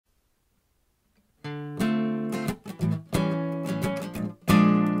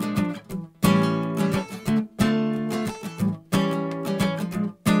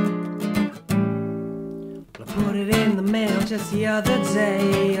just the other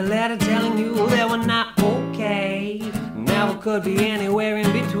day, a letter telling you that we're not okay. Now it could be anywhere in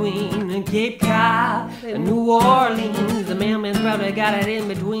between Cape Cod and New Orleans. The mailman's probably got it in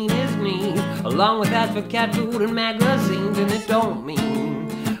between his knees, along with ads for cat food and magazines. And it don't mean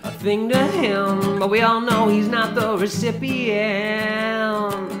a thing to him, but we all know he's not the recipient.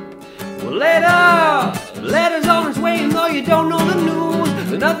 Well, letters on its way, and though you don't know the news,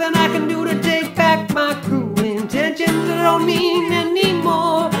 there's nothing I can do to take back my cruel intentions that I don't mean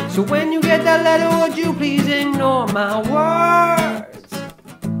anymore. So when you get that letter, would you please ignore my words?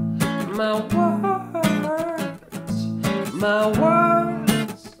 My words, my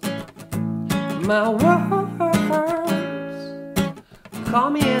words, my words. Call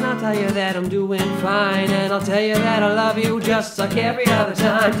me and I'll tell you that I'm doing fine, and I'll tell you that I love you just like every other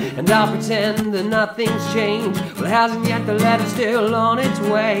time, and I'll pretend that nothing's changed. Well, it hasn't yet, the letter's still on its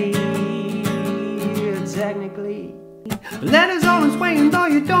way. Technically, the letter's on its way, and though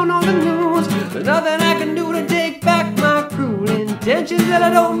you don't know the news, there's nothing I can do to take back my cruel intentions that I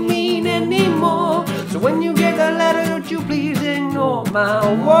don't mean anymore. So when you get that letter, don't you please ignore my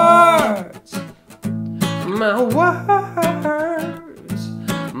words, my words,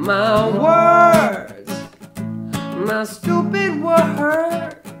 my words, my stupid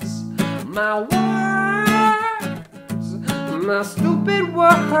words, my words, my stupid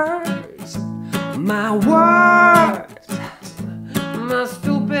words, my words, my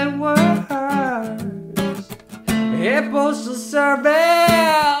stupid words. Hey, postal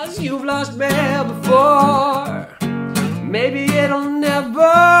service, you've lost mail before. Maybe it'll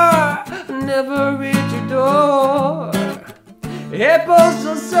never reach your door. Hey,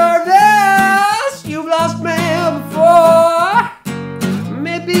 postal service, you've lost mail before.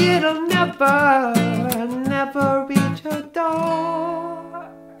 Maybe it'll never reach your door.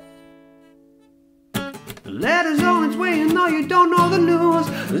 The letter's on its way, and though you don't know the news,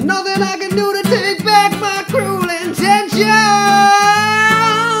 there's nothing I can do to take back my cruel intentions.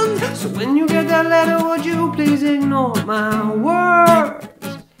 So when you get that letter, would you please ignore my words,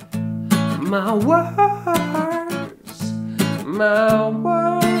 my words, my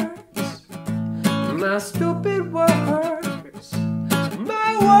words, my stupid words,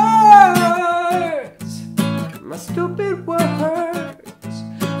 my words, my stupid words,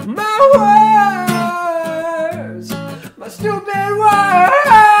 my words, my stupid words.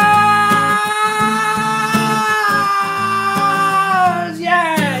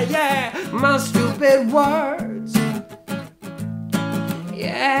 Yeah, yeah, my stupid words.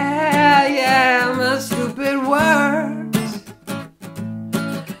 Yeah, yeah, my stupid words.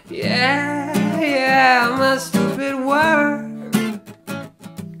 Yeah.